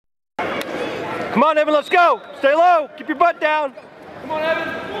Come on, Evan, let's go. Stay low. Keep your butt down. Come on, Evan.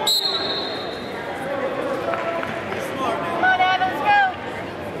 Come on, Evan, let's go.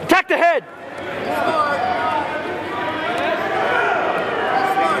 Attack the head.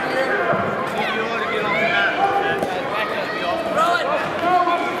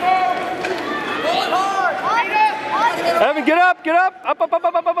 Evan, get up, get up. Up, up, up,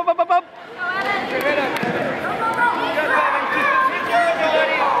 up, up, up, up, up, up.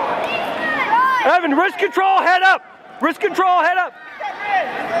 Evan, wrist control, head up. Wrist control, head up.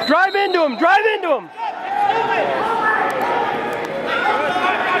 Drive into him, drive into him.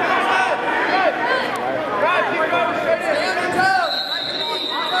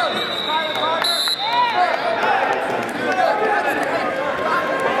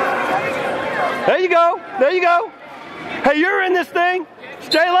 There you go, there you go. Hey, you're in this thing.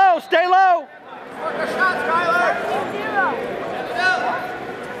 Stay low, stay low. Work your shots, Skyler.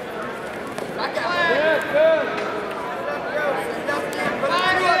 Good, good.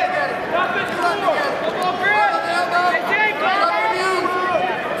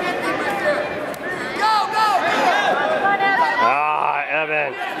 Ah,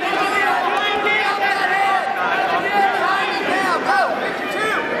 Evan.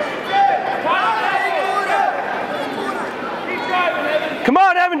 Come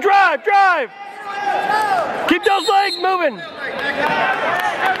on, Evan, drive, drive. Keep those legs moving.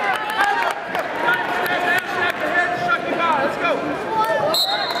 Let's go.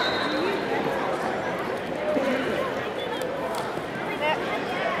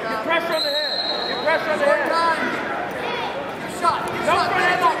 Get pressure on the head. Get pressure on the head. Shot. Don't put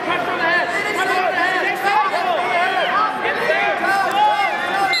it on. Pressure on the head. Pressure on the head.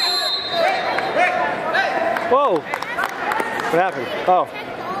 Whoa. What happened? Oh.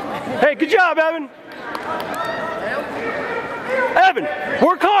 Hey, good job, Evan. Evan,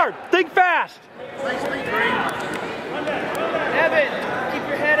 work hard. Think fast. Evan, keep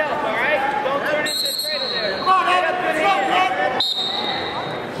your head up, all right? Don't turn into a traitor there. Come on, Evan.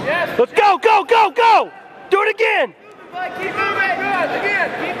 Yes. Let's go, go, go, go. Do it again. Keep moving. Good. Again.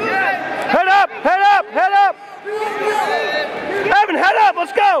 Keep moving. Head up, head up, head up. Evan, head up.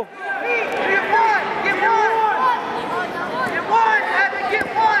 Let's go. Get one. Get one. Get one. Evan, get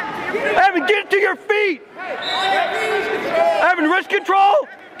one. Evan, get to your feet. Evan, wrist control.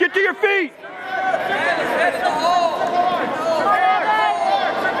 Get to your feet.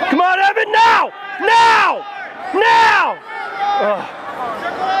 Come on, Evan, now! Now! Now!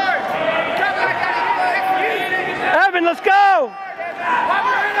 Evan, let's go!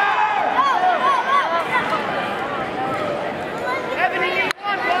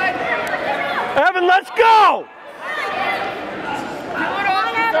 Evan, let's go!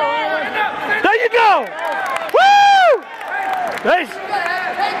 There you go! Woo! Nice.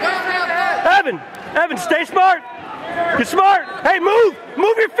 Evan, stay smart. Get smart. Hey, move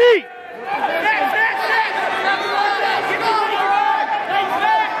your feet.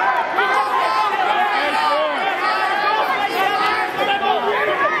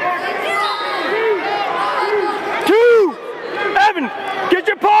 Two. Evan, get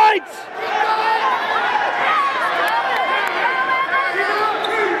your points.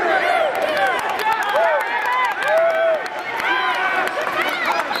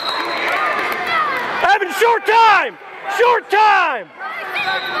 Evan, short time! Short time!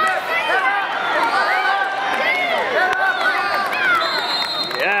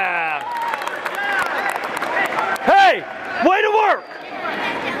 Yeah. Hey, way to work!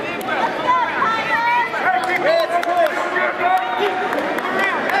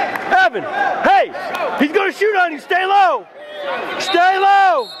 Evan, hey, he's gonna shoot on you. Stay low. Stay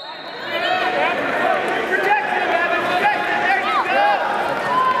low.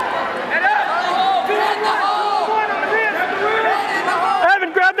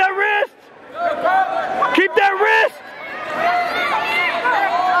 Evan, grab that wrist. Keep that wrist.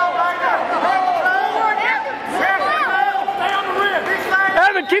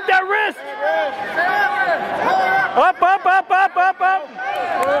 Evan, keep that wrist. Up, up, up, up, up, up.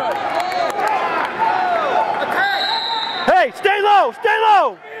 Hey, stay low, stay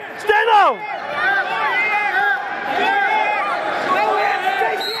low, stay low.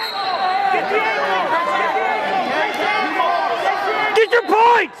 Get your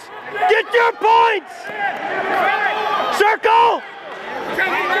points. Get your points. Circle.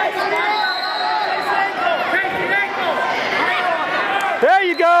 There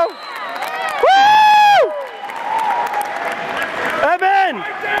you go. Woo! Evan.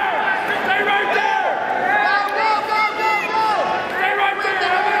 Stay right there. Stay right there,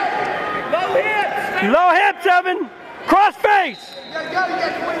 Evan. Low hips. Low hips, Evan. Cross face.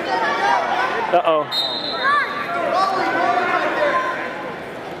 Go. Uh-oh.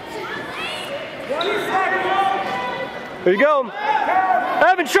 Here you go.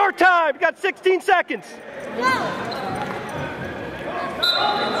 Evan, short time. You got 16 seconds. Good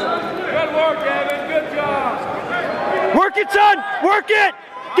work, Evan. Good job. Work it, son. Work it.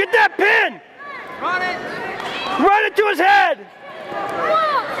 Get that pin. Run it. Run it to his head.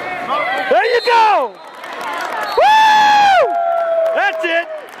 There you go. Woo! That's it.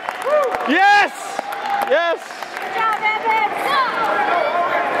 Yes. Yes. Good job, Evan.